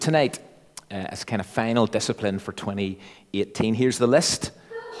Tonight, as kind of final discipline for 2018, here's the list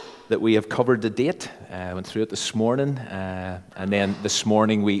that we have covered to date. I went through it this morning, and then this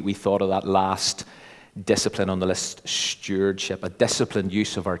morning we thought of that last discipline on the list, stewardship, a disciplined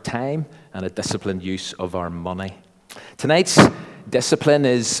use of our time and a disciplined use of our money. Tonight's discipline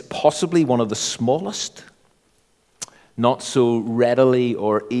is possibly one of the smallest, not so readily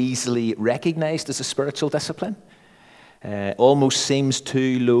or easily recognized as a spiritual discipline. Almost seems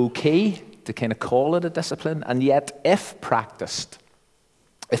too low-key to kind of call it a discipline, and yet if practiced,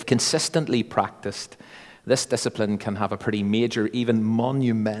 if consistently practiced, this discipline can have a pretty major, even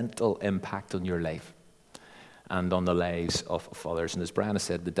monumental impact on your life and on the lives of others. And as Brian has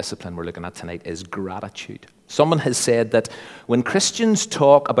said, the discipline we're looking at tonight is gratitude. Someone has said that when Christians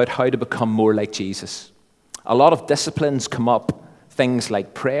talk about how to become more like Jesus, a lot of disciplines come up, things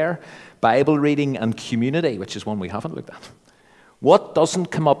like prayer, Bible reading, and community, which is one we haven't looked at. What doesn't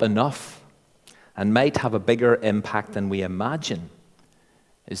come up enough and might have a bigger impact than we imagine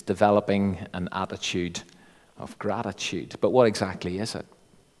is developing an attitude of gratitude. But what exactly is it?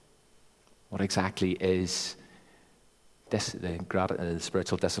 What exactly is the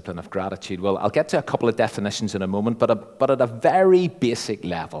spiritual discipline of gratitude? Well, I'll get to a couple of definitions in a moment, but at a very basic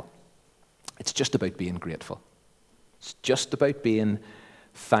level, it's just about being grateful. It's just about being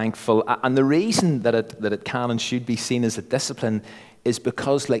thankful. And the reason that it can and should be seen as a discipline is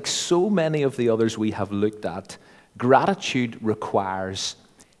because, like so many of the others we have looked at, gratitude requires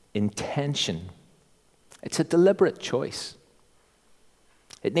intention. It's a deliberate choice.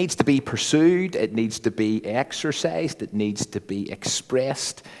 It needs to be pursued, it needs to be exercised, it needs to be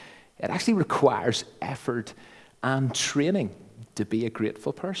expressed. It actually requires effort and training to be a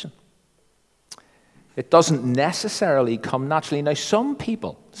grateful person. It doesn't necessarily come naturally. Now, some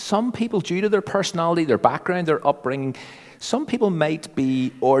people, due to their personality, their background, their upbringing, some people might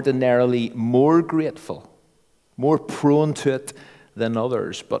be ordinarily more grateful, more prone to it than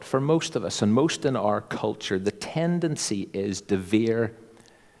others. But for most of us, and most in our culture, the tendency is to veer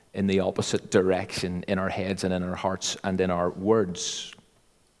in the opposite direction in our heads and in our hearts and in our words.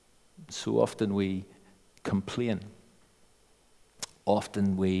 So often we complain.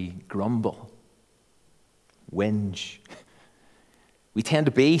 Often we grumble, whinge. We tend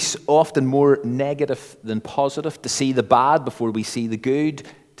to be often more negative than positive, to see the bad before we see the good,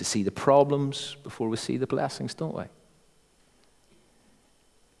 to see the problems before we see the blessings, don't we?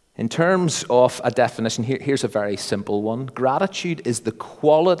 In terms of a definition, here's a very simple one. Gratitude is the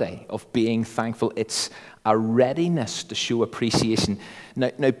quality of being thankful. It's a readiness to show appreciation.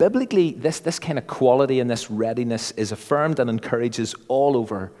 Now biblically, this kind of quality and this readiness is affirmed and encourages all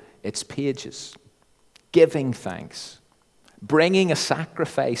over its pages. Giving thanks, bringing a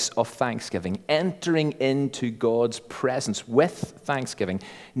sacrifice of thanksgiving, entering into God's presence with thanksgiving,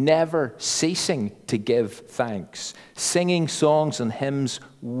 never ceasing to give thanks, singing songs and hymns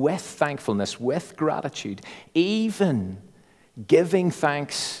with thankfulness, with gratitude, even giving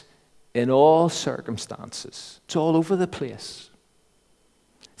thanks in all circumstances. It's all over the place.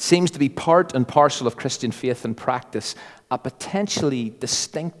 It seems to be part and parcel of Christian faith and practice, a potentially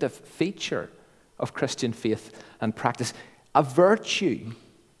distinctive feature of Christian faith and practice. A virtue,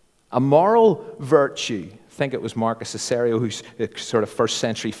 a moral virtue. I think it was Marcus Aurelius, who's a sort of first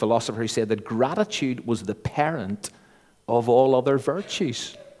century philosopher, who said that gratitude was the parent of all other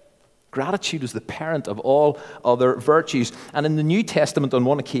virtues. Gratitude is the parent of all other virtues. And in the New Testament, on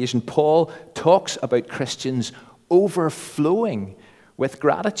one occasion, Paul talks about Christians overflowing with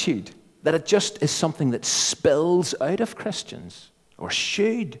gratitude, that it just is something that spills out of Christians, or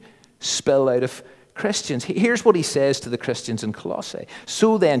should spill out of Christians. Here's what he says to the Christians in Colossae.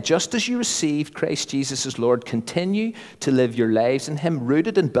 So then, just as you received Christ Jesus as Lord, continue to live your lives in him,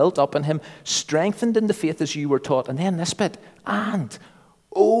 rooted and built up in him, strengthened in the faith as you were taught. And then this bit, and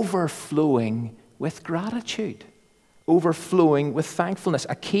overflowing with gratitude, overflowing with thankfulness.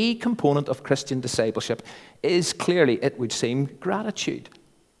 A key component of Christian discipleship is clearly, it would seem, gratitude.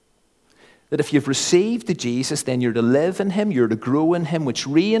 That if you've received the Jesus, then you're to live in him, you're to grow in him, which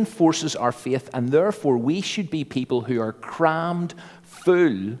reinforces our faith, and therefore we should be people who are crammed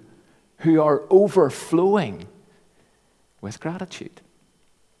full, who are overflowing with gratitude.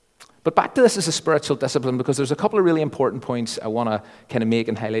 But back to this as a spiritual discipline, because there's a couple of really important points I want to kind of make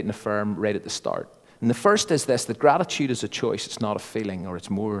and highlight and affirm right at the start. And the first is this, that gratitude is a choice. It's not a feeling, or it's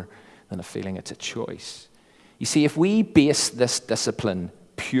more than a feeling, it's a choice. You see, if we base this discipline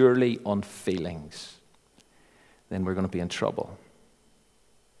purely on feelings, then we're going to be in trouble.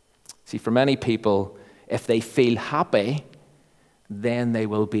 See, for many people, if they feel happy, then they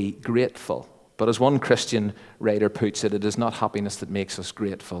will be grateful. But as one Christian writer puts it, it is not happiness that makes us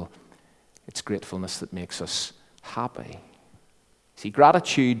grateful. It's gratefulness that makes us happy. See,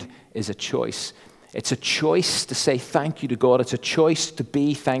 gratitude is a choice. It's a choice to say thank you to God. It's a choice to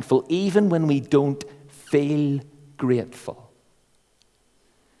be thankful even when we don't feel grateful.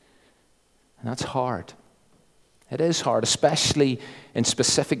 And that's hard. It is hard, especially in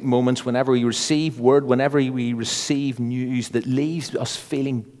specific moments whenever we receive word, whenever we receive news that leaves us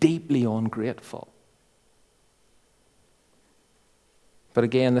feeling deeply ungrateful. But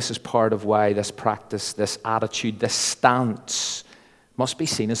again, this is part of why this practice, this attitude, this stance must be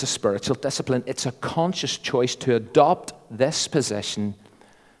seen as a spiritual discipline. It's a conscious choice to adopt this position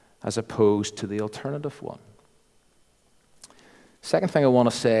as opposed to the alternative one. Second thing I want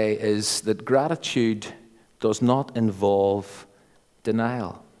to say is that gratitude does not involve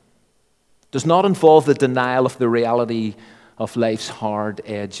denial. Does not involve the denial of the reality of life's hard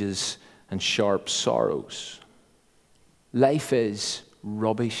edges and sharp sorrows. Life is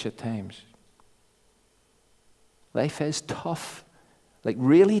rubbish at times. Life is tough, like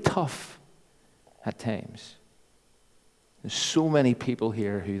really tough at times. There's so many people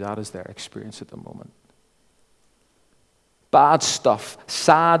here who that is their experience at the moment. Bad stuff,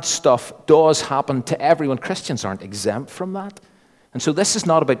 sad stuff does happen to everyone. Christians aren't exempt from that. And so this is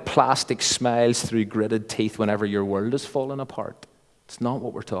not about plastic smiles through gritted teeth whenever your world is falling apart. It's not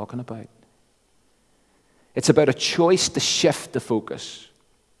what we're talking about. It's about a choice to shift the focus,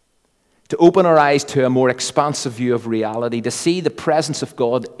 to open our eyes to a more expansive view of reality, to see the presence of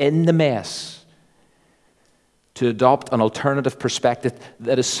God in the mess, to adopt an alternative perspective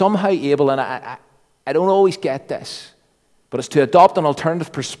that is somehow able, and I don't always get this, but it's to adopt an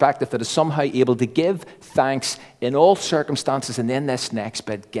alternative perspective that is somehow able to give thanks in all circumstances, and then this next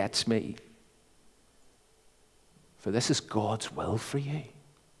bit gets me. For this is God's will for you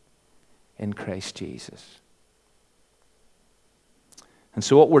in Christ Jesus. And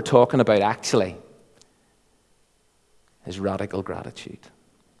so what we're talking about actually is radical gratitude.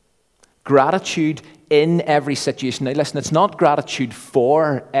 Gratitude in every situation. Now listen, it's not gratitude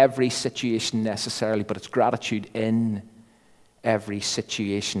for every situation necessarily, but it's gratitude in every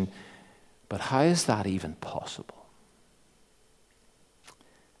situation. But how is that even possible?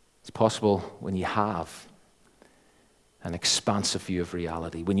 It's possible when you have an expansive view of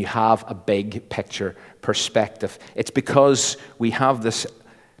reality, when you have a big picture perspective. It's because we have this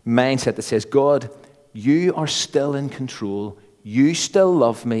mindset that says, God, you are still in control, you still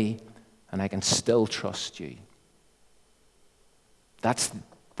love me, and I can still trust you. That's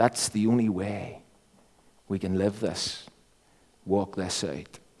the only way we can live this, walk this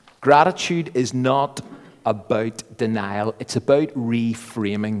out. Gratitude is not about denial. It's about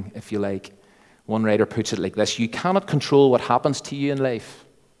reframing, if you like. One writer puts it like this: you cannot control what happens to you in life,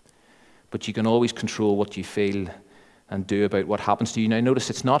 but you can always control what you feel and do about what happens to you. Now notice,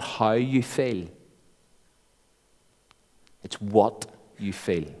 it's not how you feel. It's what you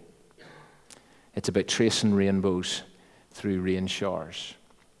feel. It's about tracing rainbows through rain showers.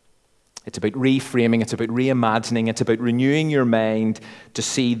 It's about reframing, it's about reimagining, it's about renewing your mind to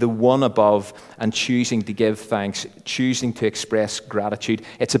see the one above and choosing to give thanks, choosing to express gratitude.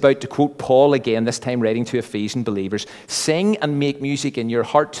 It's about, to quote Paul again, this time writing to Ephesian believers, sing and make music in your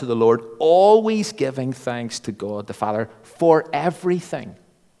heart to the Lord, always giving thanks to God the Father for everything.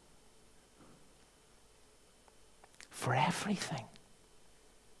 For everything.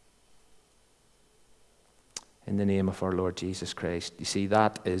 In the name of our Lord Jesus Christ. You see,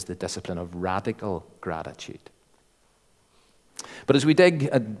 that is the discipline of radical gratitude. But as we dig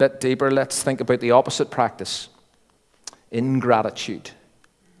a bit deeper, let's think about the opposite practice, ingratitude,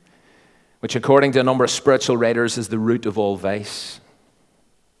 which according to a number of spiritual writers is the root of all vice.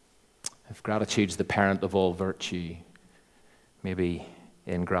 If gratitude's the parent of all virtue, maybe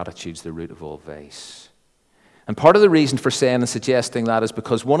ingratitude's the root of all vice. And part of the reason for saying and suggesting that is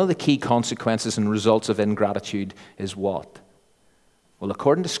because one of the key consequences and results of ingratitude is what? Well,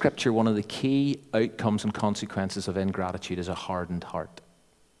 according to Scripture, one of the key outcomes and consequences of ingratitude is a hardened heart,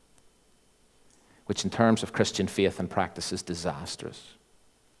 which in terms of Christian faith and practice is disastrous.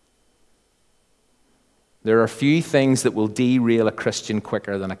 There are few things that will derail a Christian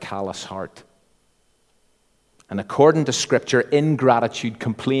quicker than a callous heart. And according to Scripture, ingratitude,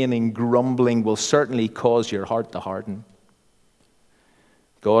 complaining, grumbling will certainly cause your heart to harden.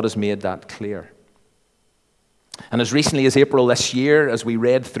 God has made that clear. And as recently as April this year, as we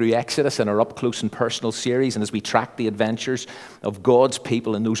read through Exodus in our Up Close and Personal series, and as we tracked the adventures of God's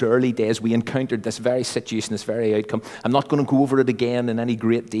people in those early days, we encountered this very situation, this very outcome. I'm not going to go over it again in any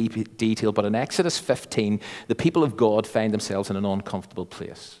great detail, but in Exodus 15, the people of God find themselves in an uncomfortable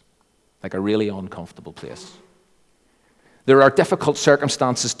place. like a really uncomfortable place. There are difficult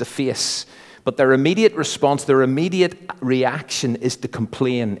circumstances to face, but their immediate response, their immediate reaction is to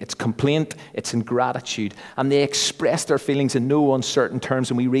complain. It's complaint, it's ingratitude. And they express their feelings in no uncertain terms.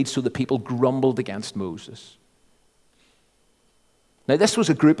 And we read, so the people grumbled against Moses. Now, this was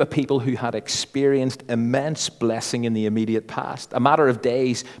a group of people who had experienced immense blessing in the immediate past. A matter of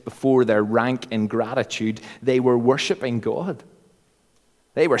days before their rank ingratitude, they were worshiping God.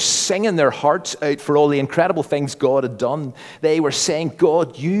 They were singing their hearts out for all the incredible things God had done. They were saying,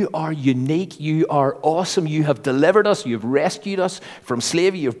 God, you are unique. You are awesome. You have delivered us. You have rescued us from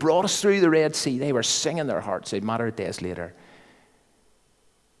slavery. You have brought us through the Red Sea. They were singing their hearts out. A matter of days later,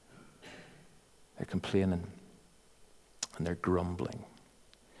 they're complaining and they're grumbling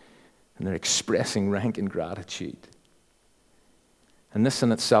and they're expressing rank ingratitude. And this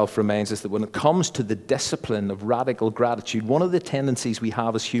in itself reminds us that when it comes to the discipline of radical gratitude, one of the tendencies we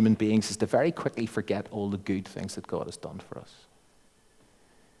have as human beings is to very quickly forget all the good things that God has done for us.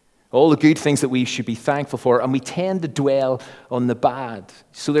 All the good things that we should be thankful for, and we tend to dwell on the bad.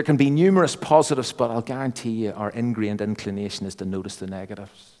 So there can be numerous positives, but I'll guarantee you our ingrained inclination is to notice the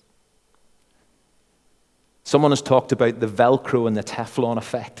negatives. Someone has talked about the Velcro and the Teflon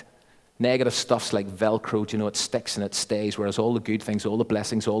effect. Negative stuff's like Velcro, it sticks and it stays, whereas all the good things, all the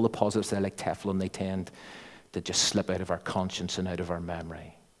blessings, all the positives, they're like Teflon. They tend to just slip out of our conscience and out of our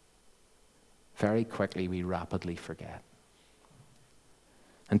memory. Very quickly, we rapidly forget.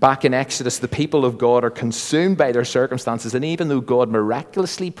 And back in Exodus, the people of God are consumed by their circumstances, and even though God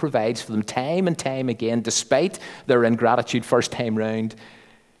miraculously provides for them time and time again, despite their ingratitude first time round,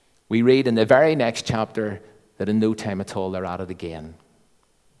 we read in the very next chapter that in no time at all they're at it again.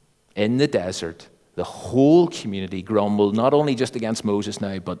 In the desert, the whole community grumbled, not only just against Moses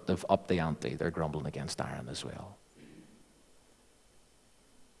now, but they've upped the ante. They're grumbling against Aaron as well.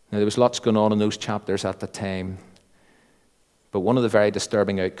 Now, there was lots going on in those chapters at the time, but one of the very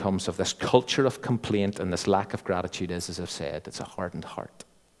disturbing outcomes of this culture of complaint and this lack of gratitude is, as I've said, it's a hardened heart.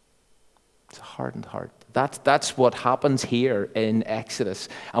 It's a hardened heart. That's what happens here in Exodus.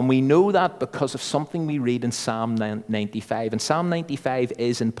 And we know that because of something we read in Psalm 95. And Psalm 95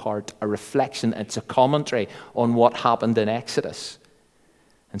 is in part a reflection, it's a commentary on what happened in Exodus.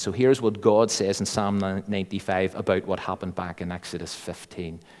 And so here's what God says in Psalm 95 about what happened back in Exodus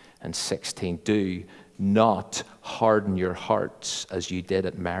 15 and 16. Do not harden your hearts as you did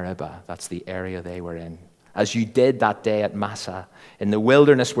at Meribah. That's the area they were in. As you did that day at Massah, in the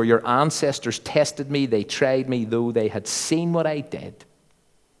wilderness where your ancestors tested me, they tried me, though they had seen what I did.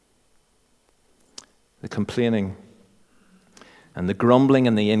 The complaining and the grumbling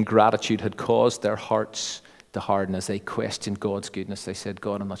and the ingratitude had caused their hearts to harden as they questioned God's goodness. They said,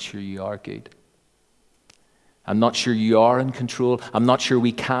 God, I'm not sure you are good. I'm not sure you are in control. I'm not sure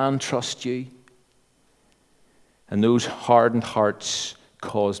we can trust you. And those hardened hearts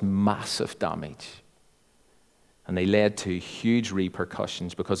caused massive damage. And they led to huge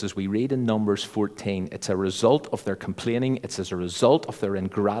repercussions because as we read in Numbers 14, it's a result of their complaining, it's as a result of their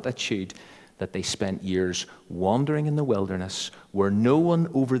ingratitude that they spent years wandering in the wilderness where no one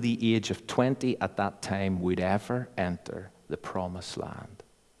over the age of 20 at that time would ever enter the promised land.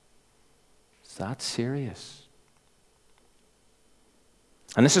 Is that serious?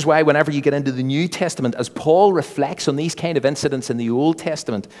 And this is why whenever you get into the New Testament, as Paul reflects on these kind of incidents in the Old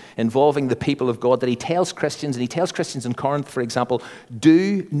Testament involving the people of God, that he tells Christians, and he tells Christians in Corinth, for example,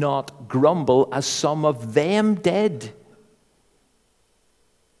 do not grumble as some of them did.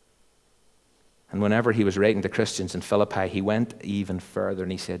 And whenever he was writing to Christians in Philippi, he went even further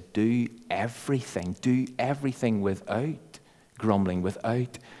and he said, do everything without grumbling,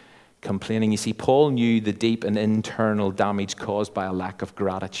 without complaining. You see, Paul knew the deep and internal damage caused by a lack of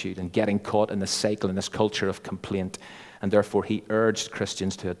gratitude and getting caught in this cycle, in this culture of complaint. And therefore, he urged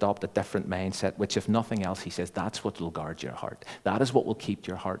Christians to adopt a different mindset, which, if nothing else, he says, that's what will guard your heart. That is what will keep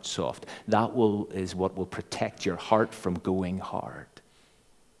your heart soft. That is what will protect your heart from going hard.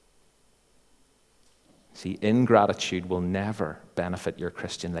 See, ingratitude will never benefit your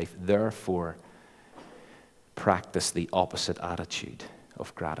Christian life. Therefore, practice the opposite attitude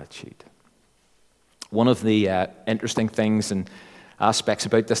of gratitude. One of the interesting things and aspects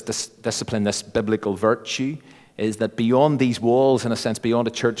about this discipline, this biblical virtue, is that beyond these walls, in a sense, beyond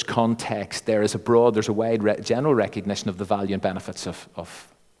a church context, there's a wide general recognition of the value and benefits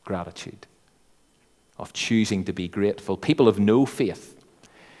of gratitude, of choosing to be grateful. People of no faith,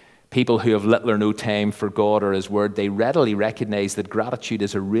 people who have little or no time for God or His Word, they readily recognize that gratitude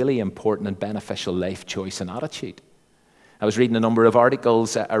is a really important and beneficial life choice and attitude. I was reading a number of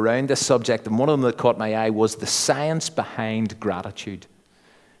articles around this subject, and one of them that caught my eye was the science behind gratitude.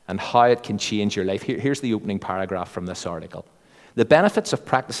 and how it can change your life. Here's the opening paragraph from this article. The benefits of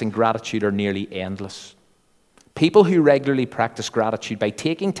practicing gratitude are nearly endless. People who regularly practice gratitude by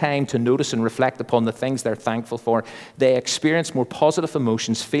taking time to notice and reflect upon the things they're thankful for, they experience more positive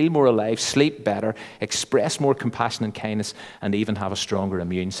emotions, feel more alive, sleep better, express more compassion and kindness, and even have a stronger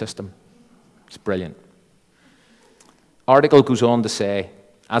immune system. It's brilliant. Article goes on to say,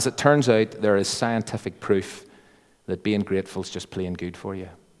 as it turns out, there is scientific proof that being grateful is just plain good for you.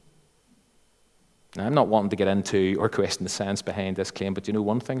 Now, I'm not wanting to get into or question the science behind this claim, but you know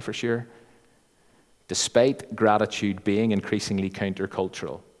one thing for sure? Despite gratitude being increasingly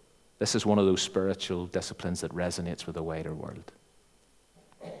countercultural, this is one of those spiritual disciplines that resonates with the wider world.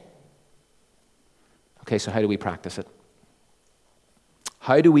 Okay, so how do we practice it?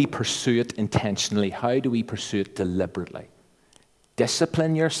 How do we pursue it intentionally? How do we pursue it deliberately?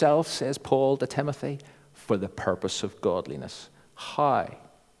 Discipline yourself, says Paul to Timothy, for the purpose of godliness. How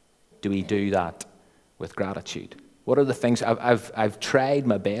do we do that with gratitude? What are the things? I've tried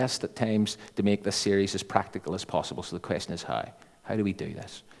my best at times to make this series as practical as possible. So the question is how? How do we do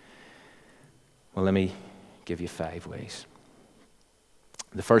this? Well, let me give you 5 ways.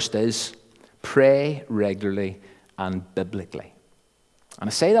 The first is pray regularly and biblically. And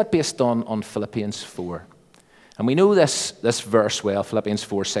I say that based on Philippians 4. And we know this verse well, Philippians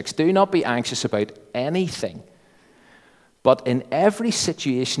 4:6. Do not be anxious about anything, but in every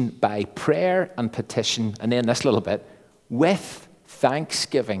situation, by prayer and petition, and then this little bit, with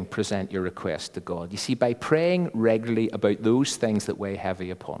thanksgiving, present your request to God. You see, by praying regularly about those things that weigh heavy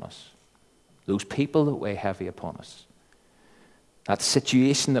upon us, those people that weigh heavy upon us, that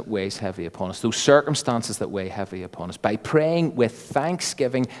situation that weighs heavy upon us, those circumstances that weigh heavy upon us, by praying with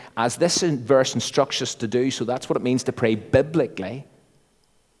thanksgiving, as this verse instructs us to do, so that's what it means to pray biblically.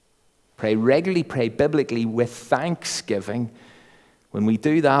 Pray regularly, pray biblically with thanksgiving. When we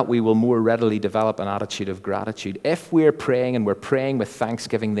do that, we will more readily develop an attitude of gratitude. If we're praying and we're praying with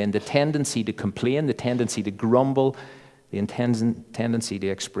thanksgiving, then the tendency to complain, the tendency to grumble, the tendency to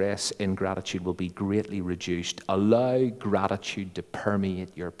express ingratitude will be greatly reduced. Allow gratitude to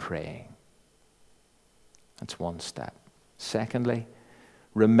permeate your praying. That's one step. Secondly,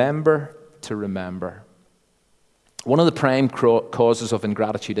 remember to remember. One of the prime causes of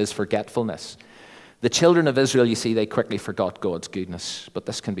ingratitude is forgetfulness. The children of Israel, you see, they quickly forgot God's goodness, but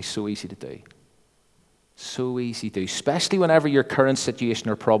this can be so easy to do. So easy to do, especially whenever your current situation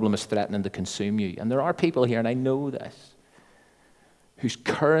or problem is threatening to consume you. And there are people here, and I know this, whose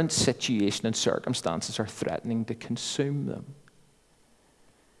current situation and circumstances are threatening to consume them.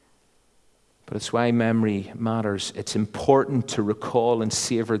 But it's why memory matters. It's important to recall and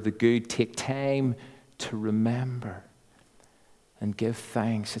savor the good. Take time to remember and give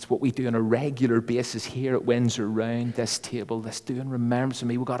thanks. It's what we do on a regular basis here at Windsor around this table. This doing remembrance of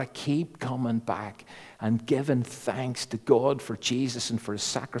me. We've got to keep coming back and giving thanks to God for Jesus and for his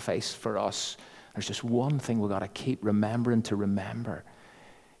sacrifice for us. There's just one thing we've got to keep remembering to remember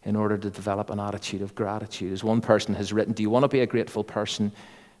in order to develop an attitude of gratitude. As one person has written, do you want to be a grateful person?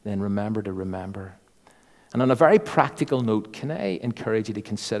 Then remember to remember. And on a very practical note, can I encourage you to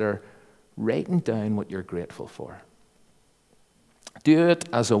consider writing down what you're grateful for? Do it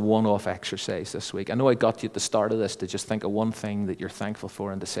as a one-off exercise this week. I know I got you at the start of this to just think of one thing that you're thankful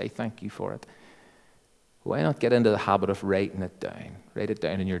for and to say thank you for it. Why not get into the habit of writing it down? Write it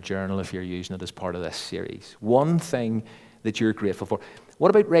down in your journal if you're using it as part of this series. One thing that you're grateful for. What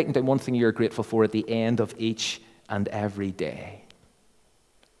about writing down one thing you're grateful for at the end of each and every day?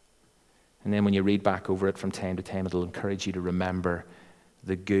 And then when you read back over it from time to time, it'll encourage you to remember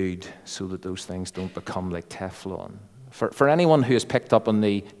the good so that those things don't become like Teflon. For anyone who has picked up on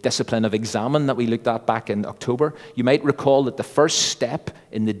the discipline of examine that we looked at back in October, you might recall that the first step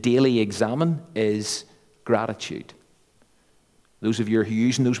in the daily examine is gratitude. Those of you who are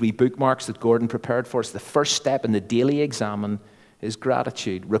using those wee bookmarks that Gordon prepared for us, the first step in the daily examine is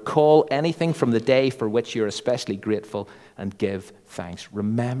gratitude. Recall anything from the day for which you're especially grateful and give thanks.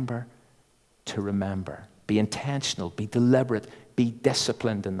 Remember to remember. Be intentional, be deliberate, be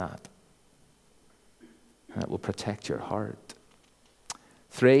disciplined in that. And it will protect your heart.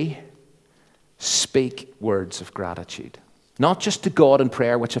 3, speak words of gratitude. Not just to God in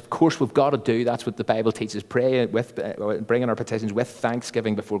prayer, which of course we've got to do. That's what the Bible teaches. Pray with, bringing our petitions with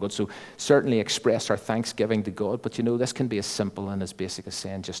thanksgiving before God. So certainly express our thanksgiving to God. But you know, this can be as simple and as basic as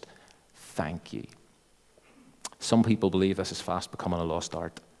saying just thank you. Some people believe this is fast becoming a lost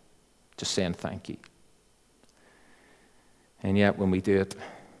art. Just saying thank you. And yet when we do it,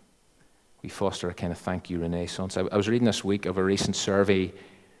 we foster a kind of thank you renaissance. I was reading this week of a recent survey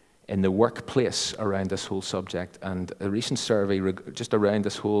in the workplace around this whole subject, and a recent survey just around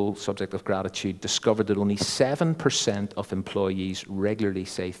this whole subject of gratitude discovered that only 7% of employees regularly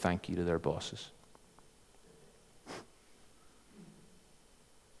say thank you to their bosses.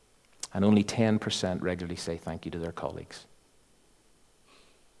 And only 10% regularly say thank you to their colleagues.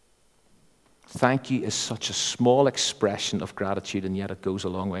 Thank you is such a small expression of gratitude, and yet it goes a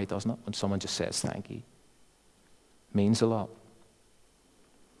long way, doesn't it? When someone just says thank you. It means a lot.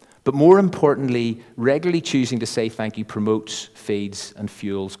 But more importantly, regularly choosing to say thank you promotes, feeds, and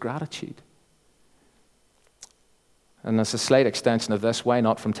fuels gratitude. And as a slight extension of this, why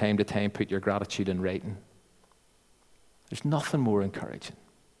not from time to time put your gratitude in writing? There's nothing more encouraging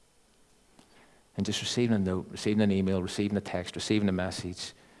than just receiving a note, receiving an email, receiving a text, receiving a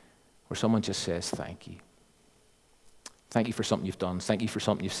message where someone just says thank you. Thank you for something you've done. Thank you for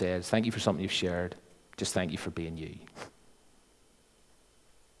something you've said. Thank you for something you've shared. Just thank you for being you.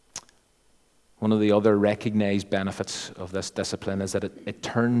 One of the other recognized benefits of this discipline is that it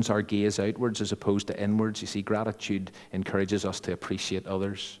turns our gaze outwards as opposed to inwards. You see, gratitude encourages us to appreciate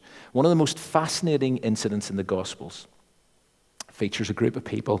others. One of the most fascinating incidents in the Gospels features a group of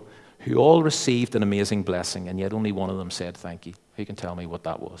people who all received an amazing blessing, and yet only one of them said thank you. Who can tell me what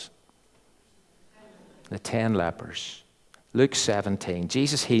that was? The 10 lepers. Luke 17.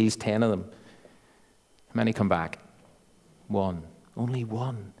 Jesus heals 10 of them. How many come back? One. Only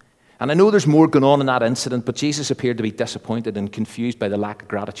one. And I know there's more going on in that incident, but Jesus appeared to be disappointed and confused by the lack of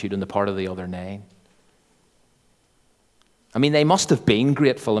gratitude on the part of the other 9. I mean, they must have been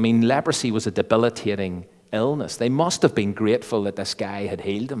grateful. I mean, leprosy was a debilitating illness. They must have been grateful that this guy had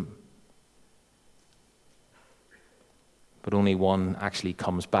healed him. But only one actually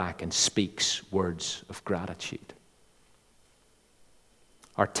comes back and speaks words of gratitude.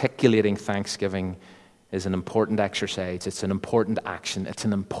 Articulating thanksgiving is an important exercise, it's an important action, it's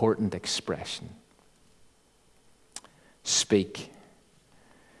an important expression. Speak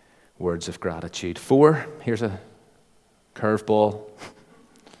words of gratitude. 4, here's a curveball,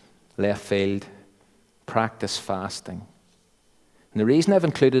 left field, practice fasting. And the reason I've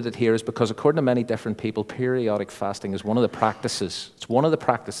included it here is because according to many different people, periodic fasting is one of the practices. It's one of the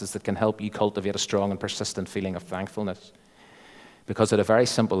practices that can help you cultivate a strong and persistent feeling of thankfulness. Because at a very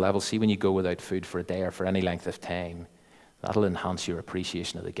simple level, see, when you go without food for a day or for any length of time, that'll enhance your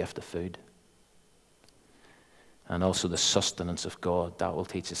appreciation of the gift of food. And also the sustenance of God. That will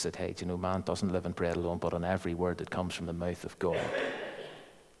teach us that, hey, you know, man doesn't live on bread alone, but on every word that comes from the mouth of God.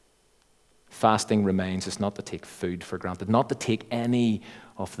 Fasting reminds us not to take food for granted, not to take any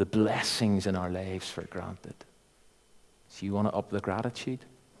of the blessings in our lives for granted. So you want to up the gratitude?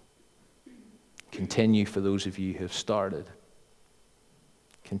 Continue, for those of you who have started,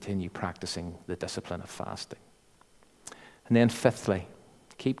 continue practicing the discipline of fasting. And then fifthly,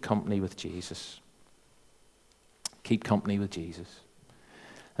 keep company with Jesus. Keep company with Jesus.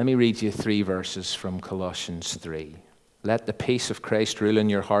 Let me read you 3 verses from Colossians 3. Let the peace of Christ rule in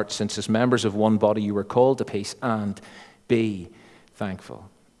your hearts, since as members of one body you were called to peace, and be thankful.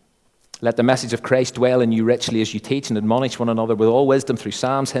 Let the message of Christ dwell in you richly as you teach and admonish one another with all wisdom through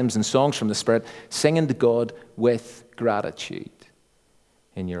psalms, hymns, and songs from the Spirit, singing to God with gratitude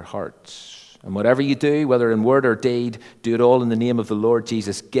in your hearts. And whatever you do, whether in word or deed, do it all in the name of the Lord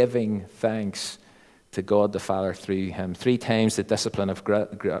Jesus, giving thanks to God the Father through him. 3 times the discipline of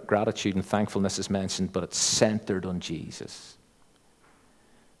gratitude and thankfulness is mentioned, but it's centered on Jesus.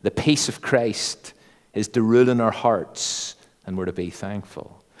 The peace of Christ is to rule in our hearts, and we're to be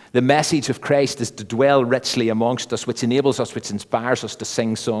thankful. The message of Christ is to dwell richly amongst us, which enables us, which inspires us to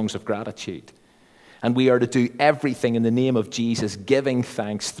sing songs of gratitude. And we are to do everything in the name of Jesus, giving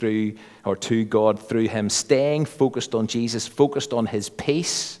thanks through or to God through him, staying focused on Jesus, focused on his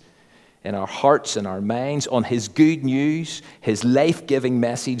peace in our hearts and our minds, on his good news, his life-giving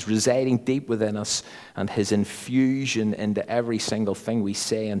message residing deep within us, and his infusion into every single thing we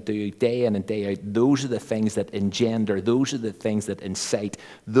say and do day in and day out. Those are the things that engender, those are the things that incite,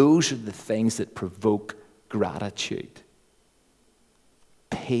 those are the things that provoke gratitude.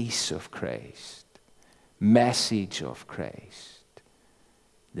 Peace of Christ, message of Christ,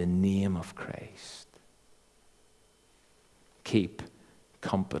 the name of Christ. Keep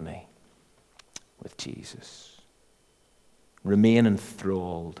company with Jesus. Remain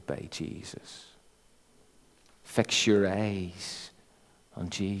enthralled by Jesus. Fix your eyes on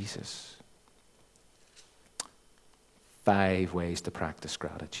Jesus. 5 ways to practice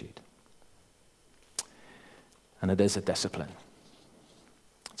gratitude. And it is a discipline.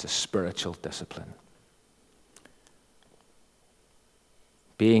 It's a spiritual discipline.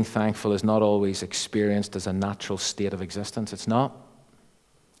 Being thankful is not always experienced as a natural state of existence. It's not.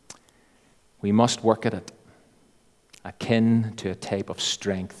 We must work at it, akin to a type of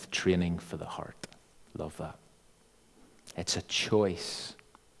strength training for the heart. Love that. It's a choice.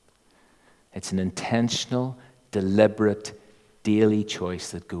 It's an intentional, deliberate, daily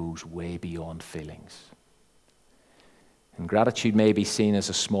choice that goes way beyond feelings. And gratitude may be seen as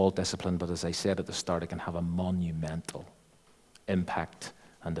a small discipline, but as I said at the start, it can have a monumental impact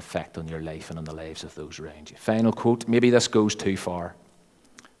and effect on your life and on the lives of those around you. Final quote, maybe this goes too far,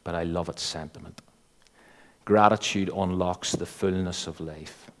 but I love its sentiment. Gratitude unlocks the fullness of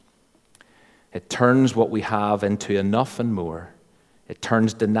life. It turns what we have into enough and more. It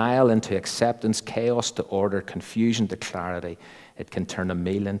turns denial into acceptance, chaos to order, confusion to clarity. It can turn a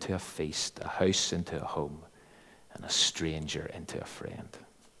meal into a feast, a house into a home, and a stranger into a friend.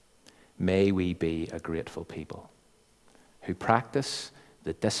 May we be a grateful people who practice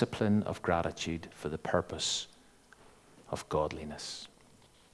the discipline of gratitude for the purpose of godliness.